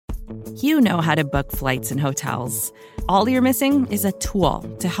You know how to book flights and hotels. All you're missing is a tool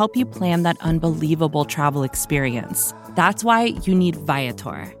to help you plan that unbelievable travel experience. That's why you need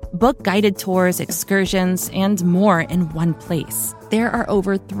Viator. Book guided tours, excursions, and more in one place. There are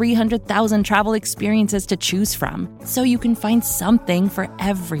over 300,000 travel experiences to choose from, so you can find something for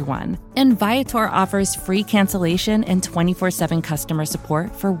everyone. And Viator offers free cancellation and 24/7 customer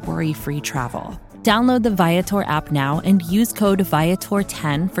support for worry-free travel. Download the Viator app now and use code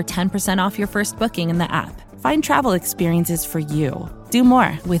Viator10 for 10% off your first booking in the app. Find travel experiences for you. Do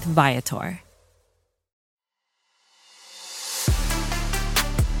more with Viator.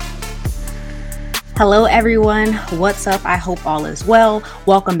 Hello, everyone. What's up? I hope all is well.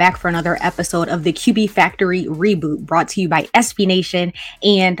 Welcome back for another episode of the QB Factory Reboot, brought to you by SB Nation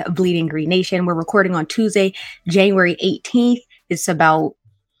and Bleeding Green Nation. We're recording on Tuesday, January 18th. It's about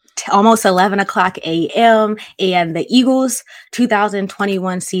almost 11 o'clock a.m. and the Eagles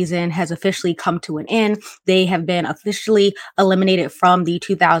 2021 season has officially come to an end. They have been officially eliminated from the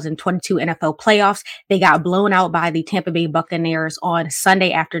 2022 NFL playoffs. They got blown out by the Tampa Bay Buccaneers on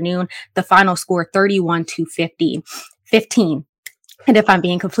Sunday afternoon. The final score 31-15. And if I'm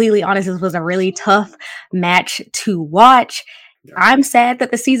being completely honest, this was a really tough match to watch. I'm sad that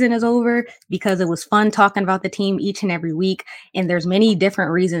the season is over because it was fun talking about the team each and every week. And there's many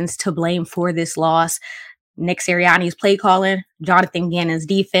different reasons to blame for this loss. Nick Sirianni's play calling, Jonathan Gannon's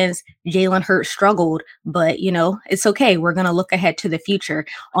defense, Jalen Hurts struggled, but it's okay. We're going to look ahead to the future.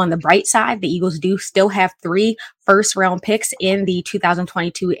 On the bright side, the Eagles do still have 3 first-round picks in the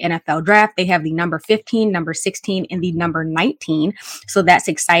 2022 NFL draft. They have the number 15, number 16, and the number 19. So that's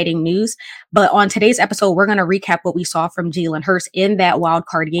exciting news. But on today's episode, we're going to recap what we saw from Jalen Hurts in that wild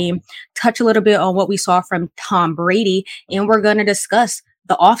card game, touch a little bit on what we saw from Tom Brady, and we're going to discuss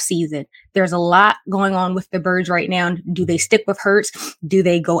the offseason. There's a lot going on with the Birds right now. Do they stick with Hurts? Do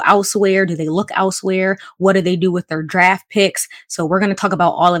they go elsewhere? Do they look elsewhere? What do they do with their draft picks? So we're going to talk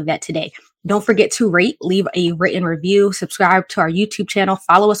about all of that today. Don't forget to rate, leave a written review, subscribe to our YouTube channel,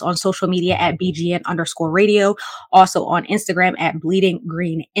 follow us on social media at BGN_radio, also on Instagram at Bleeding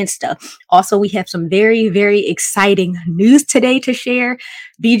Green Insta. Also, we have some very, very exciting news today to share.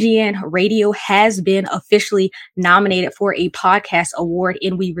 BGN Radio has been officially nominated for a podcast award,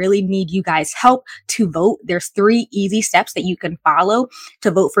 and we really need you guys' help to vote. There's 3 easy steps that you can follow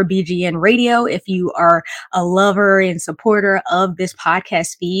to vote for BGN Radio. If you are a lover and supporter of this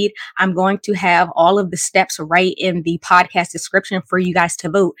podcast feed, I'm going to have all of the steps right in the podcast description for you guys to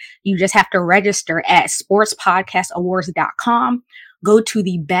vote. You just have to register at sportspodcastawards.com. Go to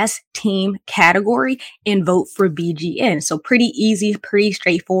the best team category and vote for BGN. So pretty easy, pretty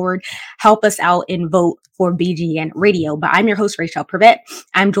straightforward. Help us out and vote for BGN Radio. But I'm your host, Rachel Prevet.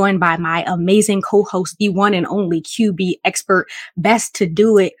 I'm joined by my amazing co-host, the one and only QB expert, best to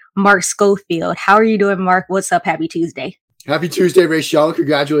do it, Mark Schofield. How are you doing, Mark? What's up? Happy Tuesday. Happy Tuesday, Rachel.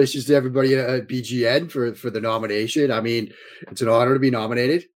 Congratulations to everybody at BGN for the nomination. I mean, it's an honor to be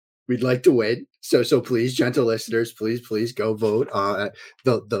nominated. We'd like to win. So please, gentle listeners, please go vote.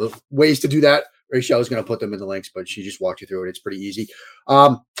 The ways to do that, Rachel is going to put them in the links, but she just walked you through it. It's pretty easy.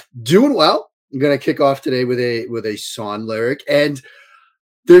 Doing well. I'm going to kick off today with a song lyric. And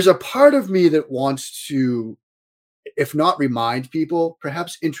there's a part of me that wants to, if not remind people,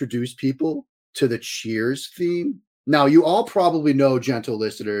 perhaps introduce people to the Cheers theme. Now, you all probably know, gentle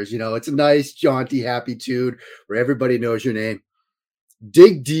listeners, it's a nice, jaunty, happy tune where everybody knows your name.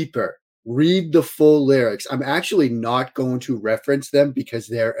 Dig deeper. Read the full lyrics. I'm actually not going to reference them because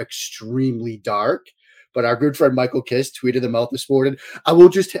they're extremely dark. But our good friend Michael Kiss tweeted them out this morning. I will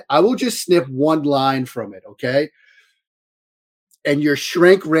just snip one line from it, okay? And your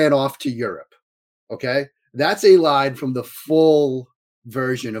shrink ran off to Europe, okay? That's a line from the full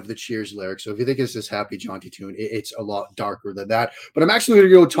version of the Cheers lyrics. So if you think it's this happy, jaunty tune, it's a lot darker than that. But I'm actually going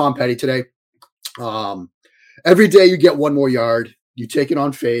to go with Tom Petty today. Every day you get one more yard. You take it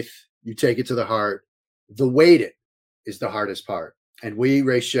on faith. You take it to the heart. The waiting is the hardest part. And we,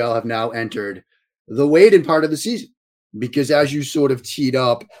 Rachel, have now entered the waiting part of the season. Because as you sort of teed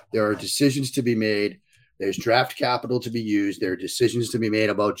up, there are decisions to be made. There's draft capital to be used. There are decisions to be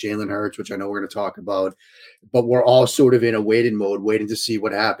made about Jalen Hurts, which I know we're going to talk about. But we're all sort of in a waiting mode, waiting to see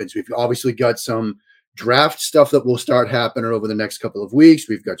what happens. We've obviously got some draft stuff that will start happening over the next couple of weeks.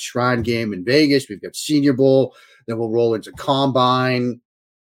 We've got Shrine Game in Vegas. We've got Senior Bowl. Then we'll roll into Combine,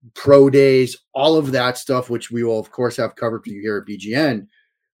 Pro Days, all of that stuff, which we will, of course, have covered for you here at BGN.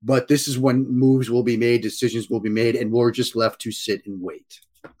 But this is when moves will be made, decisions will be made, and we're just left to sit and wait.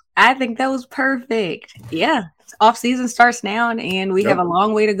 I think that was perfect. Yeah. Off season starts now, and we have a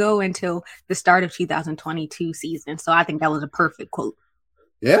long way to go until the start of 2022 season. So I think that was a perfect quote.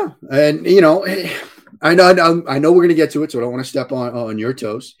 Yeah, and I know we're gonna get to it, so I don't want to step on your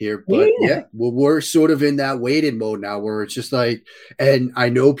toes here, but Yeah. we're sort of in that waiting mode now, where it's just like, and I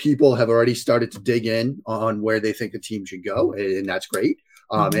know people have already started to dig in on where they think the team should go, and that's great.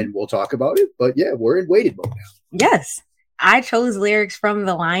 And we'll talk about it, but yeah, we're in waiting mode now. Yes. I chose lyrics from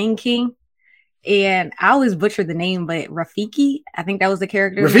The Lion King, and I always butcher the name, but Rafiki, I think that was the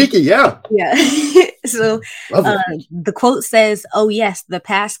character. Rafiki, yeah. Yeah. So the quote says, "Oh, yes, the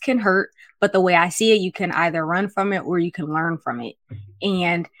past can hurt, but the way I see it, you can either run from it or you can learn from it."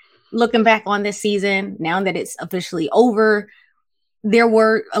 And looking back on this season, now that it's officially over, there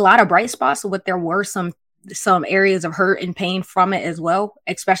were a lot of bright spots, but there were some areas of hurt and pain from it as well,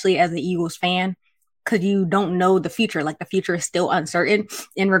 especially as an Eagles fan, because you don't know the future. Like, the future is still uncertain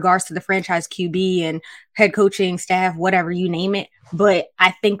in regards to the franchise QB and head coaching staff, whatever you name it. But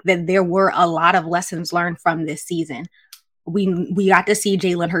I think that there were a lot of lessons learned from this season. We got to see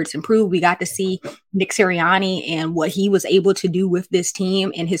Jalen Hurts improve. We got to see Nick Sirianni and what he was able to do with this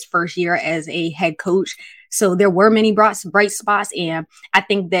team in his first year as a head coach. So there were many bright spots, and I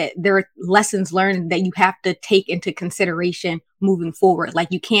think that there are lessons learned that you have to take into consideration moving forward.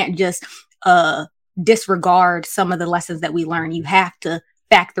 Like, you can't just disregard some of the lessons that we learn. You have to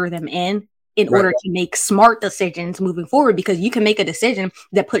factor them in order to make smart decisions moving forward, because you can make a decision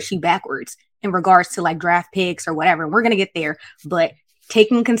that puts you backwards in regards to like draft picks or whatever. We're going to get there, but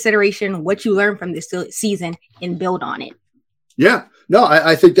taking in consideration what you learn from this season and build on it. Yeah, no,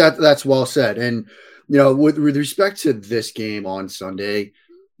 I think that's well said. And, with respect to this game on Sunday,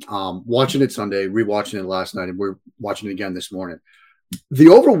 watching it Sunday, rewatching it last night, and we're watching it again this morning, the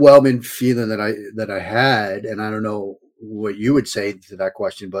overwhelming feeling that I had, and I don't know what you would say to that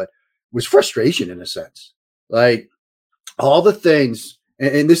question, but was frustration in a sense. Like, all the things,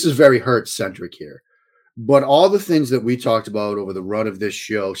 and this is very Hurts centric here, but all the things that we talked about over the run of this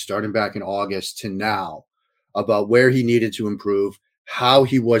show, starting back in August to now, about where he needed to improve, how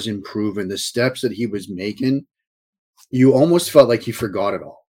he was improving, the steps that he was making, you almost felt like he forgot it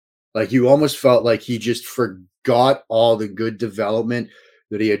all. Like, you almost felt like he just forgot all the good development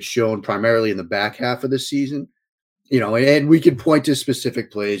that he had shown primarily in the back half of the season. And we can point to specific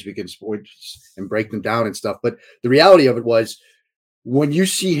plays, we can point and break them down and stuff. But the reality of it was, when you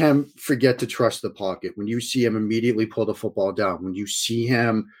see him forget to trust the pocket, when you see him immediately pull the football down, when you see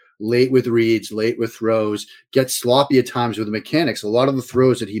him late with reads, late with throws, get sloppy at times with the mechanics, a lot of the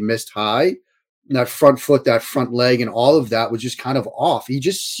throws that he missed high, that front foot, that front leg, and all of that was just kind of off. He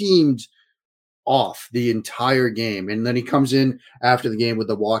just seemed off the entire game. And then he comes in after the game with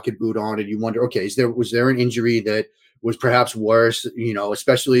the walking boot on, and you wonder, okay, was there an injury that was perhaps worse?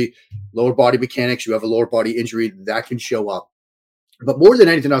 Especially lower body mechanics. You have a lower body injury that can show up. But more than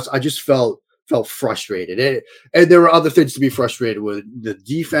anything else, I just felt frustrated. And there were other things to be frustrated with. The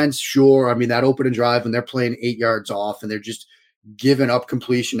defense, sure. I mean, that opening drive when they're playing 8 yards off and they're just giving up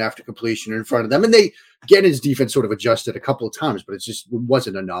completion after completion in front of them. And his defense sort of adjusted a couple of times, but it just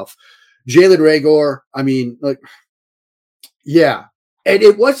wasn't enough. Jalen Reagor, I mean, yeah. And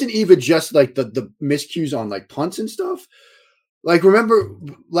it wasn't even just like the miscues on like punts and stuff. Like, remember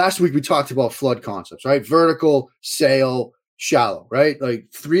last week we talked about flood concepts, right? Vertical, sail, shallow, right? Like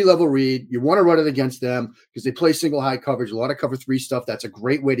 3-level read. You want to run it against them because they play single high coverage, a lot of cover 3 stuff. That's a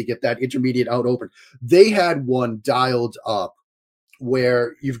great way to get that intermediate out open. They had one dialed up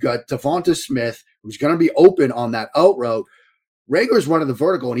where you've got Devonta Smith, who's going to be open on that out route. Reagor's running the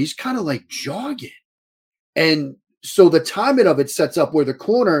vertical and he's kind of like jogging. And so the timing of it sets up where the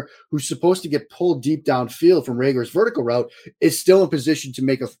corner, who's supposed to get pulled deep downfield from Reagor's vertical route, is still in position to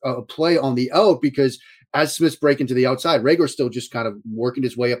make a play on the out, because as Smith's breaking to the outside, Reagor's still just kind of working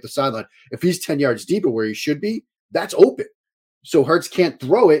his way up the sideline. If he's 10 yards deeper where he should be, that's open. So Hurts can't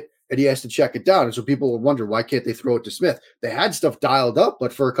throw it, and he has to check it down. And so people will wonder, why can't they throw it to Smith? They had stuff dialed up,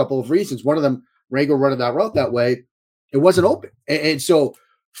 but for a couple of reasons, one of them, Reagor running that route that way, it wasn't open. And so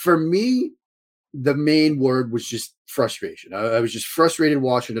for me, the main word was just frustration. I was just frustrated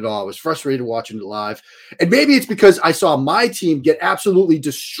watching it all. I was frustrated watching it live. And maybe it's because I saw my team get absolutely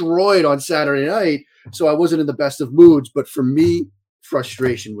destroyed on Saturday night, so I wasn't in the best of moods. But for me,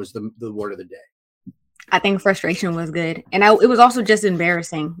 frustration was the word of the day. I think frustration was good. And it was also just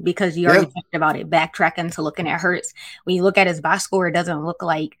embarrassing because you already talked about it, backtracking to looking at Hurts. When you look at his box score, it doesn't look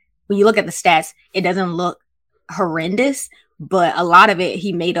like, when you look at the stats, it doesn't look horrendous, but a lot of it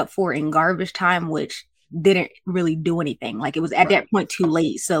he made up for in garbage time, which didn't really do anything. Like, it was at that point too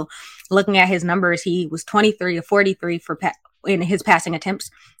late. So looking at his numbers, he was 23 of 43 in his passing attempts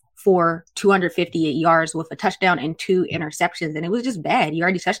for 258 yards with a touchdown and 2 interceptions. And it was just bad. You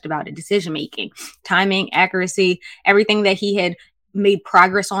already touched about it. Decision-making, timing, accuracy, everything that he had made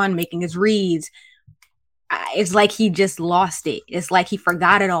progress on, making his reads, it's like he just lost it. It's like he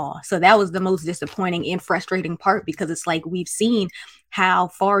forgot it all. So that was the most disappointing and frustrating part, because it's like we've seen how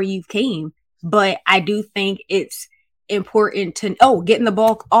far you've came. But I do think it's important to getting the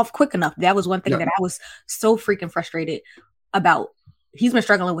ball off quick enough. That was one thing that I was so freaking frustrated about. He's been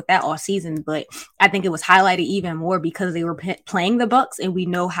struggling with that all season, but I think it was highlighted even more because they were playing the Bucks, and we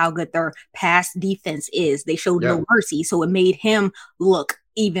know how good their pass defense is. They showed no mercy, so it made him look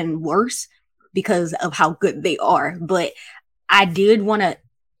even worse because of how good they are. But I did want to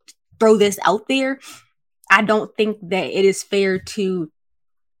throw this out there. I don't think that it is fair to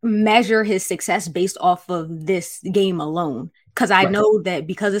measure his success based off of this game alone. Because I know that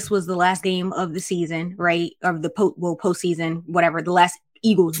because this was the last game of the season, right? Of the postseason, whatever, the last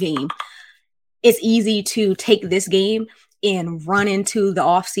Eagles game, it's easy to take this game and run into the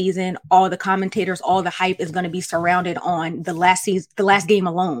off season. All the commentators, all the hype is going to be surrounded on the last game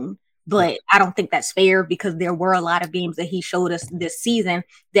alone. But I don't think that's fair, because there were a lot of games that he showed us this season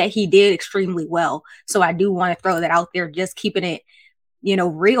that he did extremely well. So I do want to throw that out there, just keeping it,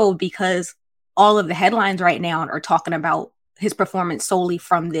 real, because all of the headlines right now are talking about his performance solely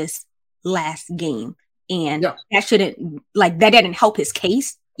from this last game. And that didn't help his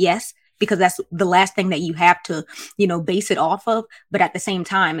case. Yes, because that's the last thing that you have to, base it off of. But at the same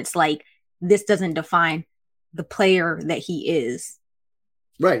time, it's like, this doesn't define the player that he is.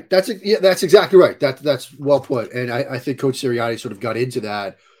 Right. That's exactly right. That's well put. And I think Coach Sirianni sort of got into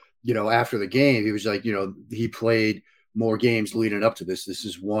that, after the game. He was like, he played more games leading up to this. This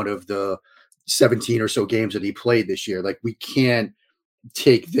is one of the 17 or so games that he played this year. Like, we can't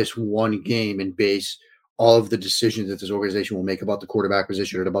take this one game and base all of the decisions that this organization will make about the quarterback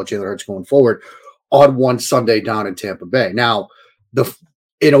position and about Jalen Hurts going forward on one Sunday down in Tampa Bay. Now,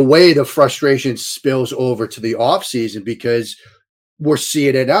 in a way, the frustration spills over to the offseason, because we're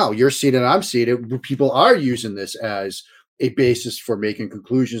seeing it now. You're seeing it. I'm seeing it. People are using this as a basis for making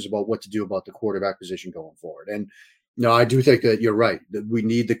conclusions about what to do about the quarterback position going forward. And no, I do think that you're right, that we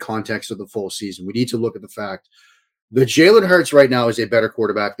need the context of the full season. We need to look at the fact that Jalen Hurts right now is a better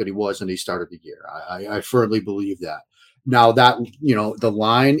quarterback than he was when he started the year. I firmly believe that. Now that, the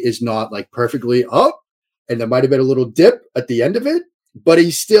line is not like perfectly up, and there might have been a little dip at the end of it, but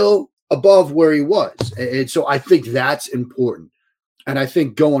he's still above where he was. And so I think that's important. And I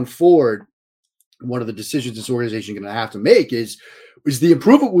think going forward, one of the decisions this organization is going to have to make is the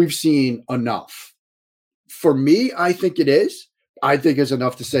improvement we've seen enough? For me, I think it is. I think it's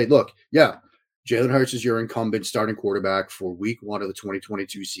enough to say, look, Jalen Hurts is your incumbent starting quarterback for week 1 of the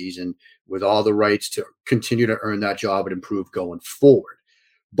 2022 season, with all the rights to continue to earn that job and improve going forward.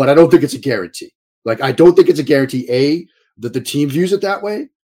 But I don't think it's a guarantee. Like, I don't think it's a guarantee, that the team views it that way.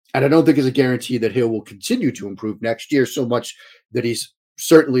 And I don't think it's a guarantee that he will continue to improve next year so much that he's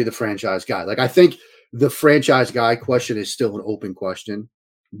certainly the franchise guy. Like, I think the franchise guy question is still an open question.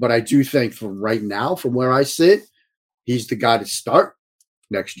 But I do think from right now, from where I sit, he's the guy to start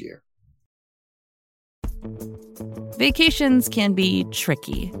next year. Vacations can be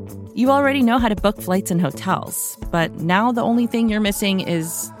tricky. You already know how to book flights and hotels, but now the only thing you're missing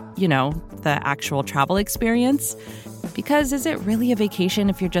is, the actual travel experience. Because is it really a vacation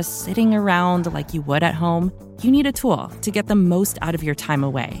if you're just sitting around like you would at home? You need a tool to get the most out of your time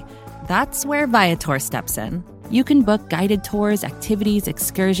away. That's where Viator steps in. You can book guided tours, activities,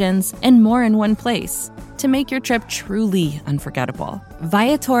 excursions, and more in one place to make your trip truly unforgettable.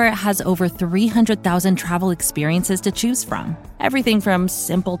 Viator has over 300,000 travel experiences to choose from. Everything from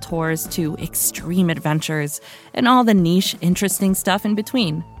simple tours to extreme adventures and all the niche, interesting stuff in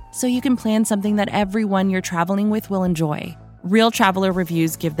between. So you can plan something that everyone you're traveling with will enjoy. Real traveler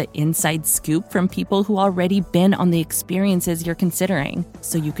reviews give the inside scoop from people who already been on the experiences you're considering,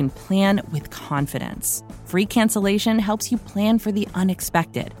 so you can plan with confidence. Free cancellation helps you plan for the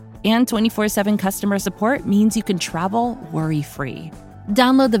unexpected. And 24/7 customer support means you can travel worry-free.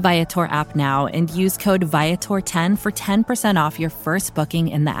 Download the Viator app now and use code Viator10 for 10% off your first booking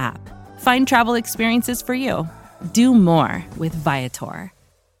in the app. Find travel experiences for you. Do more with Viator.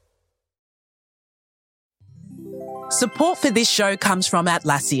 Support for this show comes from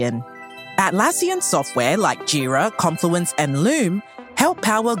Atlassian. Atlassian software like Jira, Confluence, and Loom help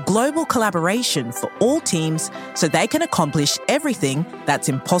power global collaboration for all teams so they can accomplish everything that's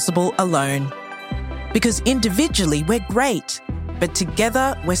impossible alone. Because individually we're great, but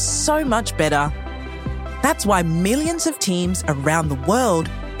together we're so much better. That's why millions of teams around the world,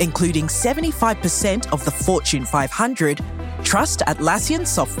 including 75% of the Fortune 500, trust Atlassian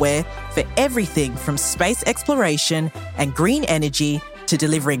software for everything from space exploration and green energy to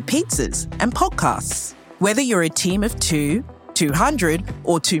delivering pizzas and podcasts. Whether you're a team of 2, 200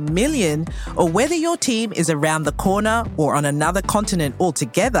 or 2 million, or whether your team is around the corner or on another continent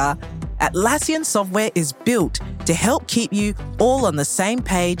altogether, Atlassian software is built to help keep you all on the same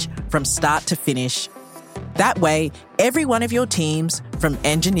page from start to finish. That way, every one of your teams, from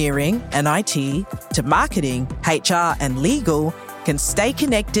engineering and IT to marketing, HR, and legal, can stay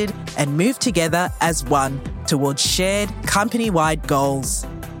connected and move together as one towards shared company-wide goals.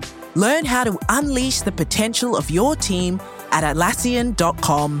 Learn how to unleash the potential of your team at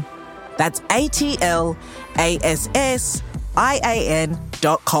Atlassian.com. That's Atlassian.com.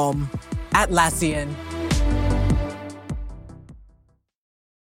 Atlassian.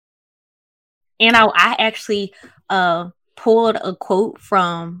 And I actually pulled a quote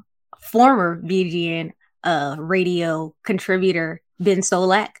from former VGN radio contributor Ben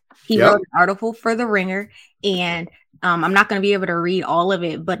Solak. He wrote an article for The Ringer, and I'm not going to be able to read all of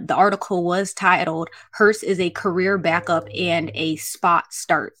it, but the article was titled "Hurts is a career backup and a spot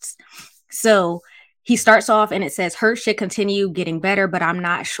starts." So he starts off and it says, Hurts should continue getting better, but I'm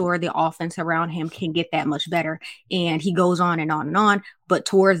not sure the offense around him can get that much better. And he goes on and on and on. But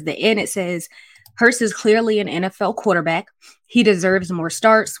towards the end, it says, Hurts is clearly an NFL quarterback. He deserves more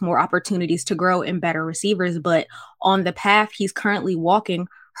starts, more opportunities to grow, and better receivers. But on the path he's currently walking,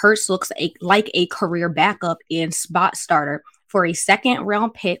 Hurts looks like a career backup and spot starter for a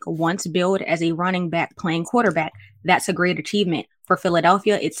second-round pick once billed as a running back playing quarterback. That's a great achievement. For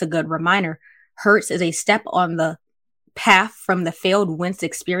Philadelphia, it's a good reminder. Hurts is a step on the path from the failed Wentz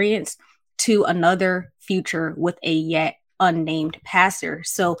experience to another future with a yet unnamed passer.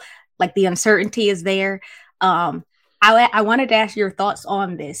 So, like, the uncertainty is there. I wanted to ask your thoughts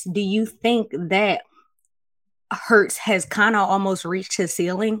on this. Do you think that Hurts has kind of almost reached his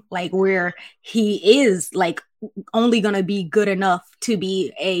ceiling, like where he is like only going to be good enough to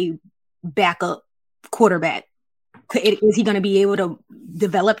be a backup quarterback? Is he going to be able to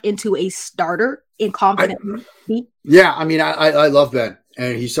develop into a starter in confidently? Yeah, I mean, I love Ben,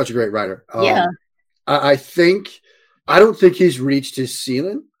 and he's such a great writer. I don't think he's reached his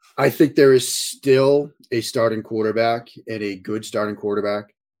ceiling. I think there is still a starting quarterback and a good starting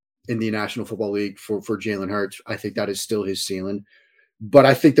quarterback in the National Football League for Jalen Hurts. I think that is still his ceiling. But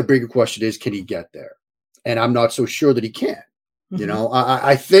I think the bigger question is, can he get there? And I'm not so sure that he can. Mm-hmm. You know,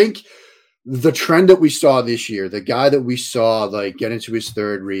 I think the trend that we saw this year, the guy that we saw like get into his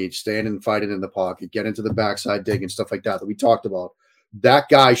third read, stand and fight it in the pocket, get into the backside dig and stuff like that we talked about, that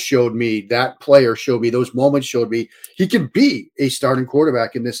guy showed me, that player showed me, those moments showed me he can be a starting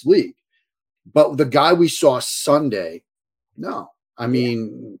quarterback in this league. But the guy we saw Sunday, no. I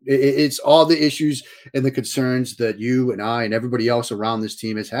mean, it's all the issues and the concerns that you and I and everybody else around this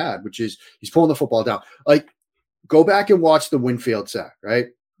team has had, which is he's pulling the football down. Like, go back and watch the Winfield sack, right?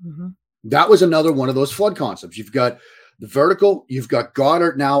 Mm-hmm. That was another one of those flood concepts. You've got the vertical, you've got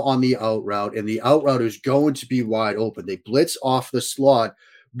Goddard now on the out route, and the out route is going to be wide open. They blitz off the slot.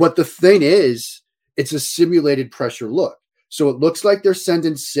 But the thing is, it's a simulated pressure look. So it looks like they're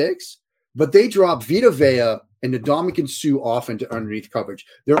sending 6, but they drop Vita Vea and Ndamukong Suh off into underneath coverage.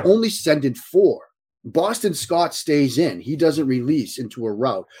 They're only sending 4. Boston Scott stays in. He doesn't release into a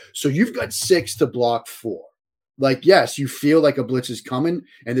route. So you've got 6 to block 4. Like, yes, you feel like a blitz is coming,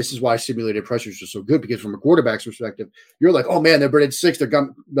 and this is why simulated pressures are so good, because from a quarterback's perspective, you're like, oh man, they're bringing 6. They're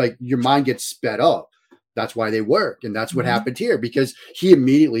going, like, your mind gets sped up. That's why they work. And that's what happened here, because he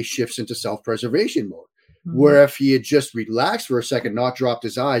immediately shifts into self-preservation mode. Mm-hmm. Where if he had just relaxed for a second, not dropped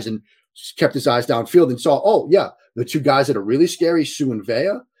his eyes and kept his eyes downfield and saw, oh yeah, the 2 guys that are really scary, Suh and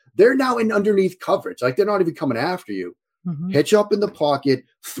Vea, they're now in underneath coverage. Like, they're not even coming after you. Mm-hmm. Hitch up in the pocket,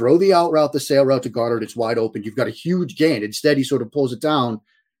 throw the out route, the sail route to Goddard. It's wide open. You've got a huge gain. Instead, he sort of pulls it down,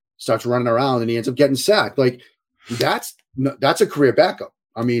 starts running around, and he ends up getting sacked. Like, that's a career backup.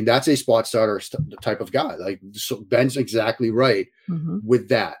 I mean, that's a spot starter type of guy. Like, so Ben's exactly right with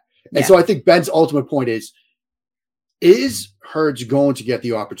that. And so I think Ben's ultimate point is Hurts going to get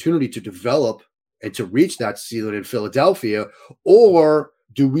the opportunity to develop and to reach that ceiling in Philadelphia, or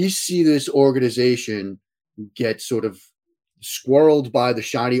do we see this organization get sort of squirreled by the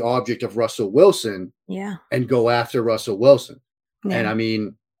shiny object of Russell Wilson and go after Russell Wilson? Yeah. And I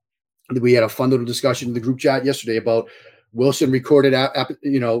mean, we had a fun little discussion in the group chat yesterday about Wilson recorded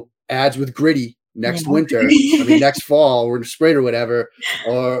ads with Gritty next winter. I mean, next fall or in spring or whatever,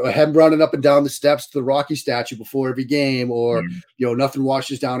 or him running up and down the steps to the Rocky statue before every game, or, nothing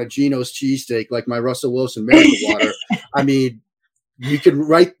washes down a Geno's cheesesteak like my Russell Wilson Miracle Water. I mean, you can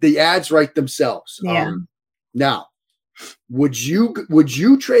write the ads write themselves. Yeah. Now, would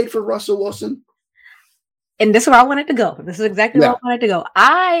you trade for Russell Wilson? And this is where I wanted to go. This is exactly where I wanted to go.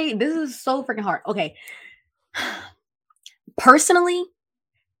 This is so freaking hard. Okay. personally,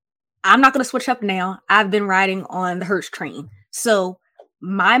 I'm not going to switch up now. I've been riding on the Hurts train. So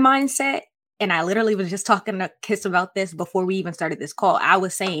my mindset, and I literally was just talking to Kiss about this before we even started this call. I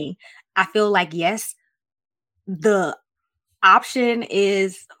was saying, I feel like, yes, the option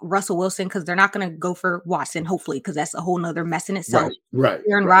is Russell Wilson because they're not going to go for Watson, hopefully, because that's a whole nother mess in itself. Right.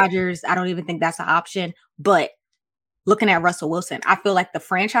 Aaron Rodgers, I don't even think that's an option. But looking at Russell Wilson, I feel like the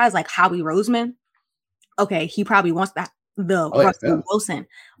franchise, like Howie Roseman, okay, he probably wants Russell Wilson.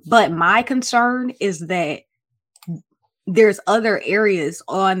 But my concern is that there's other areas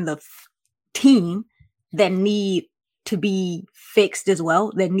on the team that need to be fixed as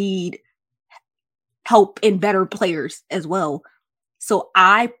well, that need help in better players as well. So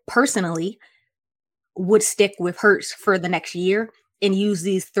I personally would stick with Hurts for the next year and use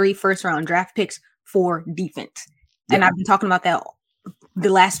these 3 first-round draft picks for defense. Yeah. And I've been talking about that the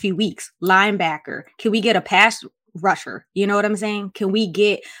last few weeks. Linebacker. Can we get a pass rusher? You know what I'm saying? Can we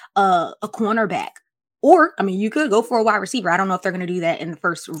get a cornerback? Or, I mean, you could go for a wide receiver. I don't know if they're going to do that in the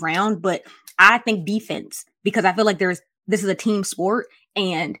first round, but I think defense, because I feel like this is a team sport,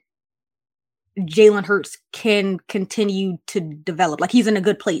 and Jalen Hurts can continue to develop. Like, he's in a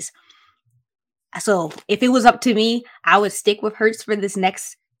good place. So if it was up to me, I would stick with Hurts for this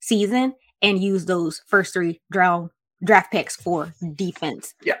next season and use those first 3 draft picks for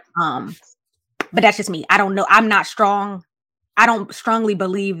defense. Yeah. But that's just me. I don't know. I'm not strong. I don't strongly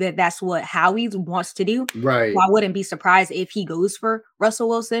believe that that's what Howie wants to do. Right. So I wouldn't be surprised if he goes for Russell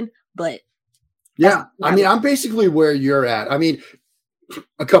Wilson, but yeah, I mean, I'm basically where you're at. I mean,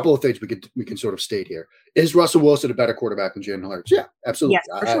 a couple of things we can sort of state here. Is Russell Wilson a better quarterback than Jalen Hurts? Yeah, absolutely.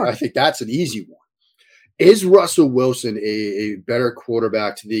 Yes, for sure. I think that's an easy one. Is Russell Wilson a better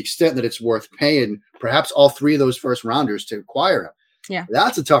quarterback to the extent that it's worth paying perhaps all 3 of those first rounders to acquire him? Yeah.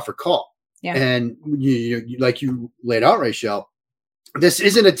 That's a tougher call. Yeah. And you like you laid out, Rachel, this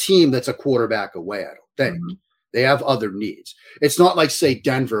isn't a team that's a quarterback away, I don't think. Mm-hmm. They have other needs. It's not like, say,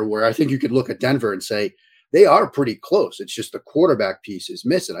 Denver, where I think you could look at Denver and say they are pretty close. It's just the quarterback piece is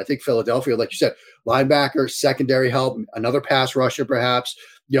missing. I think Philadelphia, like you said, linebacker, secondary help, another pass rusher perhaps.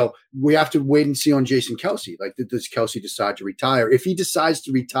 You know, we have to wait and see on Jason Kelce. Like, does Kelce decide to retire? If he decides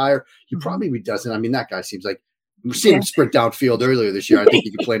to retire, he probably doesn't. I mean, that guy seems like, we've seen him sprint downfield earlier this year. I think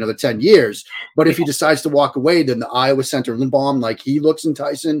he could play another 10 years. But if he decides to walk away, then the Iowa center, Lindbaum, like, he looks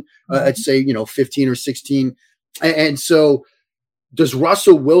enticing at, say, 15 or 16. And so does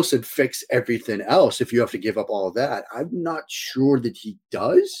Russell Wilson fix everything else if you have to give up all of that? I'm not sure that he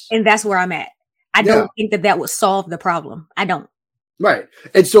does. And that's where I'm at. I don't think that would solve the problem. I don't. Right.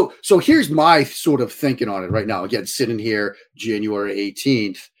 And so here's my sort of thinking on it right now. Again, sitting here January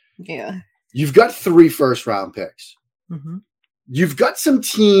 18th. Yeah. You've got 3 first-round picks. Mm-hmm. You've got some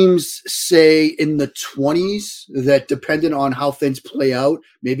teams, say, in the 20s that, depending on how things play out,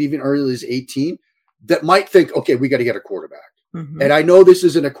 maybe even early as 18, that might think, okay, we got to get a quarterback. Mm-hmm. And I know this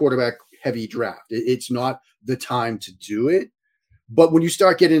isn't a quarterback-heavy draft. It's not the time to do it. But when you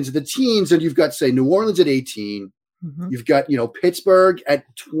start getting into the teens, and you've got, say, New Orleans at 18, you've got, Pittsburgh at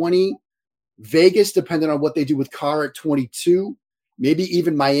 20, Vegas, depending on what they do with Carr, at 22, maybe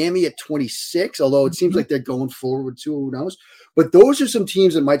even Miami at 26, although it seems like they're going forward too, who knows. But those are some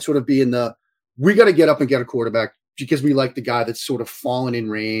teams that might sort of be in the, we got to get up and get a quarterback because we like the guy that's sort of fallen in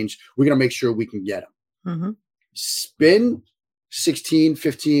range. We're going to make sure we can get him. Spin 16,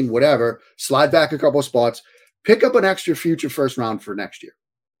 15, whatever, slide back a couple of spots, pick up an extra future first round for next year.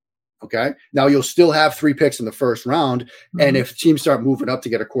 Okay. Now you'll still have 3 picks in the first round. And if teams start moving up to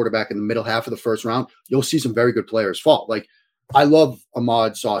get a quarterback in the middle half of the first round, you'll see some very good players fall. Like, I love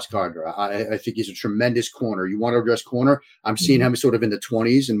Ahmad Sauce Gardner. I think he's a tremendous corner. You want to address corner? I'm seeing him sort of in the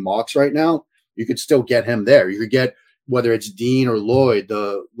 20s in mocks right now. You could still get him there. You could get, whether it's Dean or Lloyd,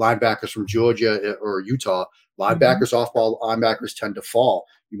 the linebackers from Georgia or Utah. Linebackers, off-ball linebackers tend to fall.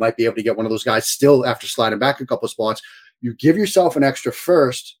 You might be able to get one of those guys still after sliding back a couple of spots. You give yourself an extra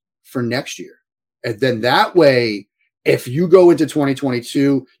first for next year. And then that way, if you go into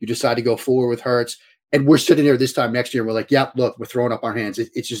 2022, you decide to go forward with Hurts, and we're sitting here this time next year, and we're like, yep, look, we're throwing up our hands.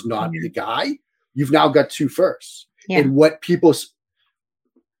 It's just not the guy. You've now got 2 firsts. Yeah. And what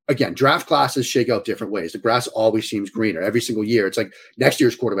again, draft classes shake out different ways. The grass always seems greener every single year. It's like next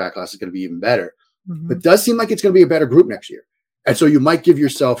year's quarterback class is going to be even better. But it does seem like it's going to be a better group next year. And so you might give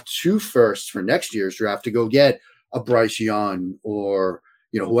yourself 2 firsts for next year's draft to go get a Bryce Young or,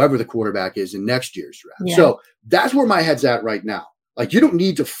 whoever the quarterback is in next year's draft. Yeah. So that's where my head's at right now. Like, you don't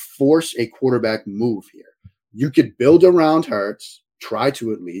need to force a quarterback move here. You could build around Hurts, try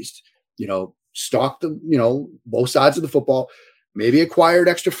to at least, stock the, both sides of the football, maybe acquire an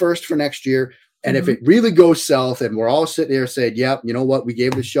extra first for next year. And if it really goes south and we're all sitting there saying, yep, you know what, we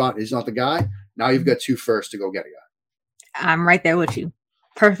gave it a shot, he's not the guy, now you've got 2 firsts to go get a guy. I'm right there with you.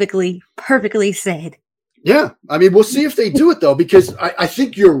 Perfectly said. Yeah. I mean, we'll see if they do it, though, because I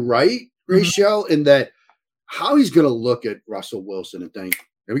think you're right, Rachel, in that how he's going to look at Russell Wilson and think,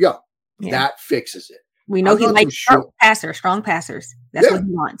 here we go. Yeah. That fixes it. We know he likes strong passers. That's what he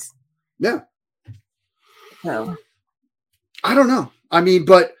wants. Yeah. So I don't know. I mean,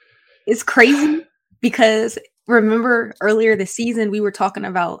 but it's crazy because remember earlier this season, we were talking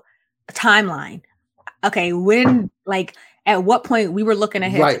about a timeline. Okay. When, like, at what point we were looking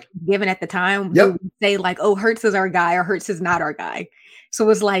ahead, given at the time, we would say like, oh, Hurts is our guy or Hurts is not our guy. So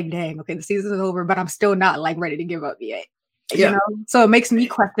it's like, dang, okay, the season is over, but I'm still not like ready to give up yet. You know? So it makes me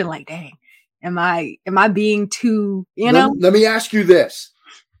question like, dang, am I being too, you know? Let me ask you this.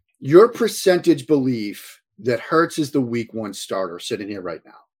 Your percentage belief that Hurts is the week 1 starter sitting here right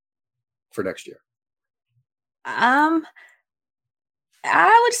now for next year? I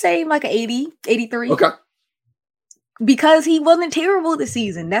would say like 80, 83. Okay. Because he wasn't terrible this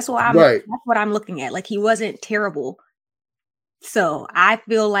season. That's what I'm looking at. Like, he wasn't terrible. So I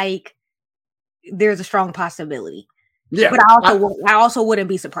feel like there's a strong possibility. Yeah. But I also wouldn't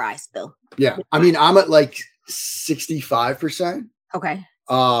be surprised though. Yeah. I mean, I'm at like 65%. Okay.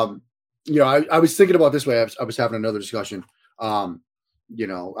 You know, I was thinking about this way. I was having another discussion. You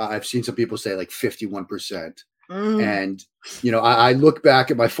know, I've seen some people say like 51%. And, you know, I look back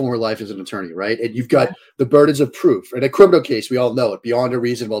at my former life as an attorney, right? And you've got the burdens of proof. In a criminal case, we all know it, beyond a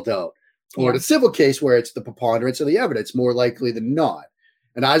reasonable doubt. Or in a civil case where it's the preponderance of the evidence, more likely than not.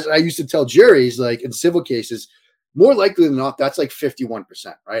 And as I used to tell juries, like in civil cases, more likely than not, that's like 51%,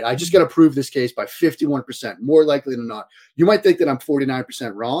 right? I just got to prove this case by 51%, more likely than not. You might think that I'm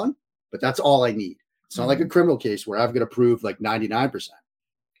 49% wrong, but that's all I need. It's not like a criminal case where I've got to prove like 99%.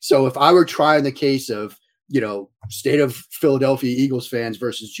 So if I were trying the case of, you know, state of Philadelphia Eagles fans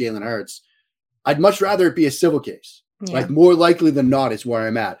versus Jalen Hurts, I'd much rather it be a civil case. Yeah. Like, more likely than not is where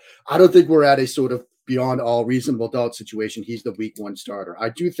I'm at. I don't think we're at a sort of beyond all reasonable doubt situation. He's the week 1 starter. I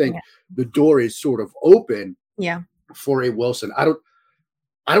do think the door is sort of open for a Wilson. I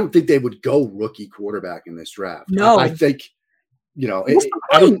don't think they would go rookie quarterback in this draft. No. I think, you know, none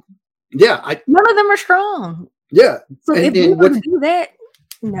of them are strong. Yeah. So if we were to do that,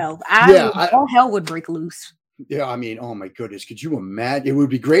 no, all hell would break loose. Yeah, I mean, oh my goodness, could you imagine? It would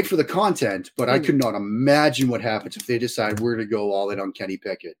be great for the content, but I could not imagine what happens if they decide we're going to go all in on Kenny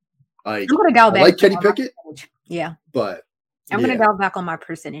Pickett. I'm going to dial back. I like Kenny Pickett. Yeah, but I'm going to dial back on my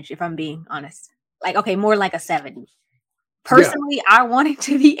percentage if I'm being honest. Like, okay, more like a 70. Personally, I want it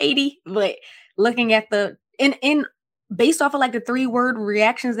to be 80, but looking at the in based off of like the 3-word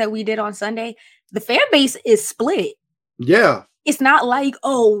reactions that we did on Sunday, the fan base is split. Yeah. It's not like,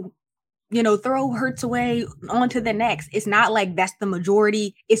 oh, you know, throw Hurts away on to the next. It's not like that's the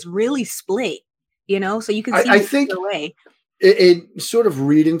majority. It's really split, you know? So you can see I think way. In sort of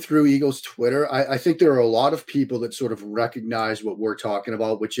reading through Eagles Twitter, I think there are a lot of people that sort of recognize what we're talking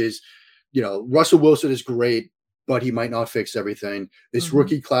about, which is, you know, Russell Wilson is great, but he might not fix everything. This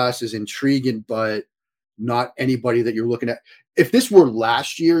rookie class is intriguing, but not anybody that you're looking at. If this were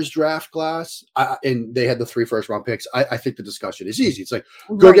last year's draft class and they had the 3 first-round picks, I think the discussion is easy. It's like,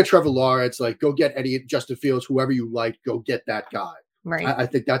 go get Trevor Lawrence, like go get Justin Fields, whoever you like, go get that guy. Right. I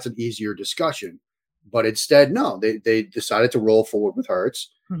think that's an easier discussion. But instead, no, they decided to roll forward with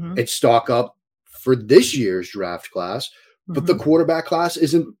Hurts and stock up for this year's draft class. But the quarterback class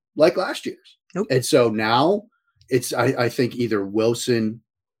isn't like last year's. Nope. And so now it's, I think, either Wilson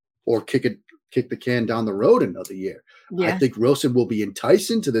or kick the can down the road another year. Yeah. I think Wilson will be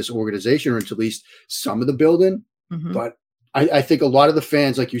enticing to this organization, or into at least some of the building. But I think a lot of the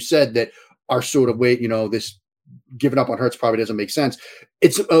fans, like you said, that are sort of this giving up on Hurts probably doesn't make sense.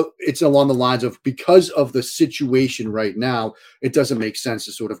 It's along the lines of, because of the situation right now, it doesn't make sense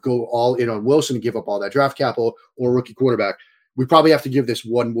to sort of go all in on Wilson and give up all that draft capital or rookie quarterback. We probably have to give this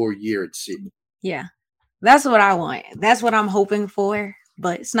one more year and see. Yeah, that's what I want. That's what I'm hoping for.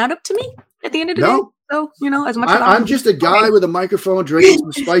 But it's not up to me at the end of the day. So, as much as I'm just a guy with a microphone drinking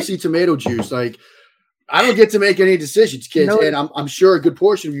some spicy tomato juice. Like, I don't get to make any decisions, kids. No. And I'm sure a good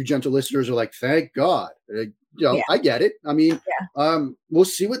portion of you gentle listeners are like, thank God. I get it. I mean, we'll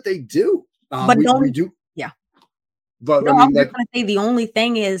see what they do. But we do. Yeah. But no, I'm just going to say the only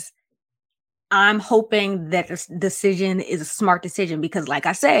thing is, I'm hoping that this decision is a smart decision, because like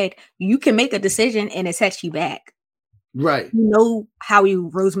I said, you can make a decision and it sets you back. Right. You know Howie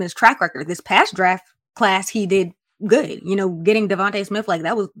Roseman's track record. This past draft class, he did good. Getting Devontae Smith, like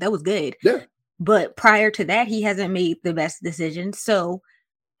that was good. Yeah. But prior to that, he hasn't made the best decisions. So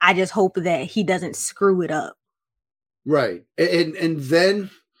I just hope that he doesn't screw it up. Right. And then,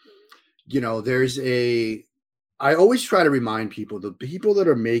 I always try to remind people, the people that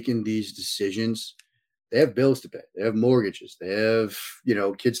are making these decisions, they have bills to pay. They have mortgages. They have,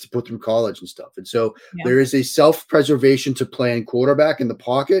 kids to put through college and stuff. And so there is a self-preservation to playing quarterback in the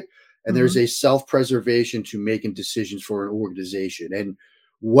pocket. And there's a self-preservation to making decisions for an organization. And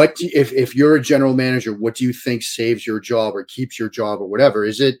if you're a general manager, what do you think saves your job or keeps your job or whatever?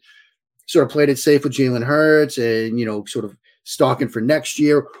 Is it sort of played it safe with Jalen Hurts and, sort of stocking for next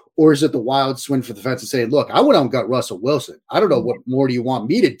year? Or is it the wild swing for the fence and saying, look, I went out and got Russell Wilson. I don't know what more do you want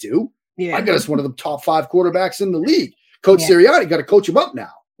me to do? Yeah. I got us one of the top 5 quarterbacks in the league. Coach Sirianni, got to coach him up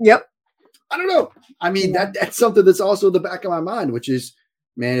now. Yep. I don't know. I mean, that's something that's also in the back of my mind, which is,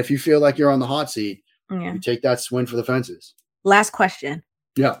 man, if you feel like you're on the hot seat, you take that swing for the fences. Last question.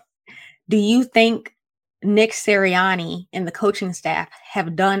 Yeah. Do you think Nick Sirianni and the coaching staff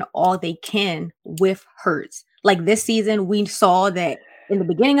have done all they can with Hurts? Like this season, we saw that in the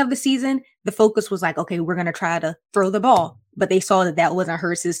beginning of the season, the focus was like, okay, we're going to try to throw the ball. But they saw that wasn't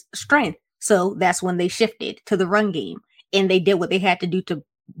Hurts' strength. So that's when they shifted to the run game. And they did what they had to do to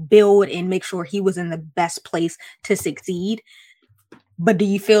build and make sure he was in the best place to succeed. But do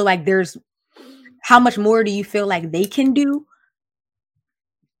you feel like how much more do you feel like they can do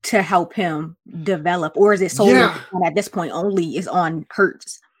to help him develop? Or is it solely at this point only is on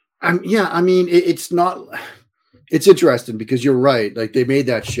Hurts? It's interesting because you're right. Like they made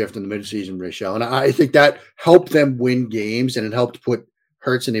that shift in the midseason, Rachel. And I think that helped them win games and it helped put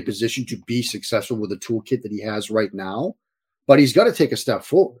Hurts in a position to be successful with the toolkit that he has right now. But he's got to take a step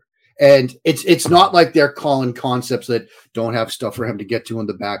forward. And it's not like they're calling concepts that don't have stuff for him to get to on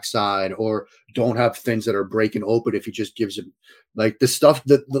the backside or don't have things that are breaking open if he just gives him like the stuff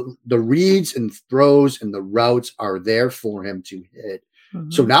that the reads and throws and the routes are there for him to hit.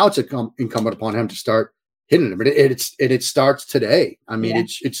 Mm-hmm. So now it's incumbent upon him to start hitting them. It starts today. I mean,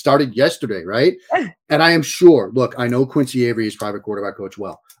 it started yesterday, right? And I am sure, look, I know Quincy Avery is private quarterback coach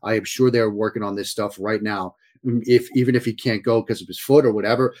well. I am sure they're working on this stuff right now. Even if he can't go because of his foot or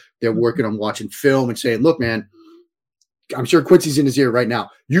whatever, they're working on watching film and saying, look, man, I'm sure Quincy's in his ear right now.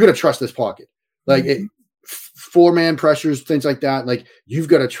 You're going to trust this pocket. Like 4-man pressures, things like that. Like you've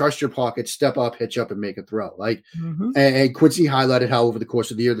got to trust your pocket, step up, hitch up and make a throw. Like, and Quincy highlighted how over the course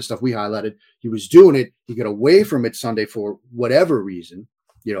of the year, the stuff we highlighted, he was doing it. He got away from it Sunday for whatever reason,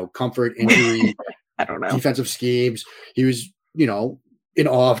 comfort, injury, I don't know, defensive schemes. He was, in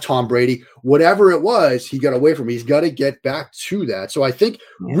awe of Tom Brady, whatever it was, he got away from it. He's got to get back to that. So I think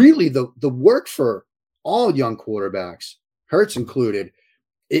really the work for all young quarterbacks, Hurts included,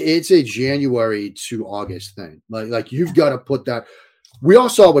 it's a January to August thing. Like you've got to put that. We all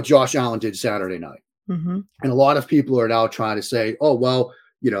saw what Josh Allen did Saturday night. Mm-hmm. And a lot of people are now trying to say, oh, well,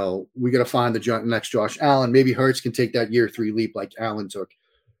 we got to find the next Josh Allen. Maybe Hurts can take that year 3 leap like Allen took.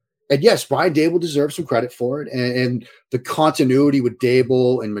 And yes, Brian Daboll deserves some credit for it. And the continuity with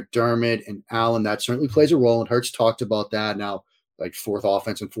Daboll and McDermott and Allen, that certainly plays a role. And Hurts talked about that now, like 4th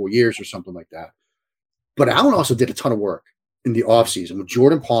offense in 4 years or something like that. But Allen also did a ton of work in the offseason with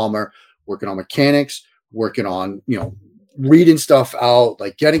Jordan Palmer, working on mechanics, working on, reading stuff out,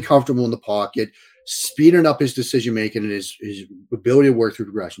 like getting comfortable in the pocket, speeding up his decision-making and his ability to work through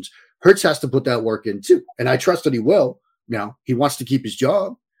progressions. Hurts has to put that work in too. And I trust that he will. He wants to keep his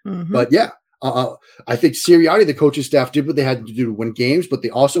job. Mm-hmm. But I think Sirianni, the coaching staff, did what they had to do to win games, but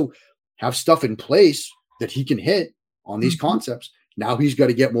they also have stuff in place that he can hit on these concepts. Now he's got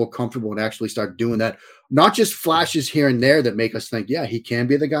to get more comfortable and actually start doing that. Not just flashes here and there that make us think, he can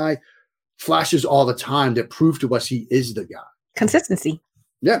be the guy. Flashes all the time that prove to us he is the guy. Consistency.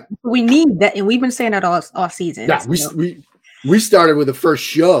 Yeah. We need that. And we've been saying that all season. Yeah. We started with the first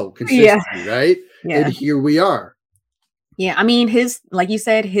show, consistency, right? Yeah. And here we are. Yeah, I mean, like you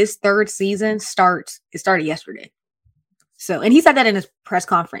said, his 3rd season started yesterday. So, and he said that in his press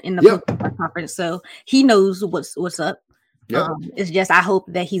conference, press conference. So he knows what's up. Yep. It's just, I hope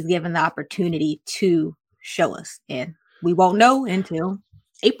that he's given the opportunity to show us, and we won't know until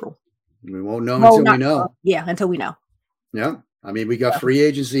April. We won't know until we know. Yeah, until we know. Yeah, I mean, we got free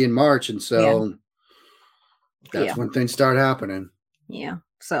agency in March, and so that's when things start happening. Yeah.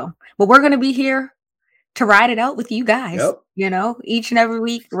 So, but we're going to be here to ride it out with you guys. Yep. Each and every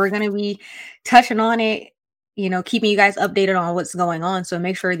week we're going to be touching on it, keeping you guys updated on what's going on. So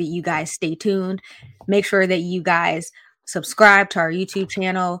make sure that you guys stay tuned. Make sure that you guys subscribe to our YouTube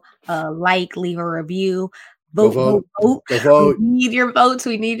channel, leave a review, vote. We need your votes.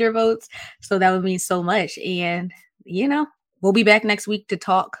 We need your votes. So that would mean so much. And, we'll be back next week to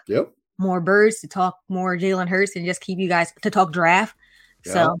talk more birds, to talk more Jalen Hurts, and just keep you guys to talk draft.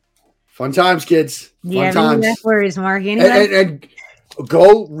 Yeah. So fun times, kids. Fun times. Any words, Mark? And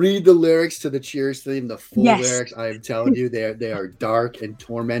go read the lyrics to the Cheers theme, the full Yes. lyrics. I am telling you, they are dark and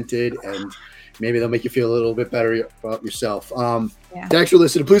tormented, and maybe they'll make you feel a little bit better about yourself. Thanks for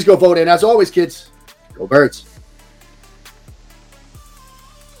listening. Please go vote. And as always, kids, go Birds.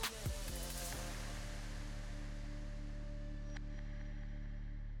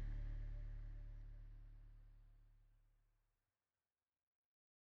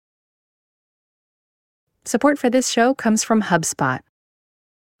 Support for this show comes from HubSpot.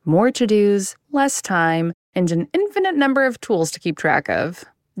 More to-dos, less time, and an infinite number of tools to keep track of.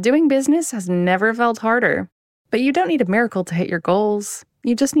 Doing business has never felt harder. But you don't need a miracle to hit your goals.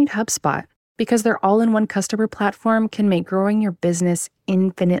 You just need HubSpot, because their all-in-one customer platform can make growing your business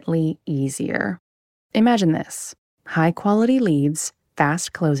infinitely easier. Imagine this: high-quality leads,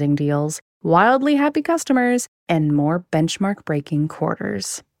 fast closing deals, wildly happy customers, and more benchmark-breaking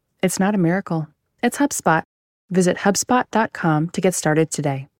quarters. It's not a miracle. It's HubSpot. Visit HubSpot.com to get started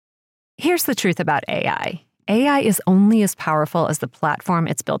today. Here's the truth about AI. AI is only as powerful as the platform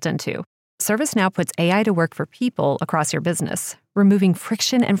it's built into. ServiceNow puts AI to work for people across your business, removing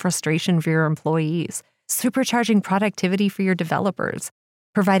friction and frustration for your employees, supercharging productivity for your developers,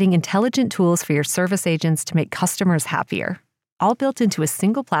 providing intelligent tools for your service agents to make customers happier. All built into a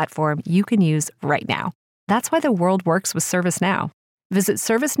single platform you can use right now. That's why the world works with ServiceNow. Visit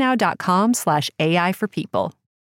servicenow.com/AI for people.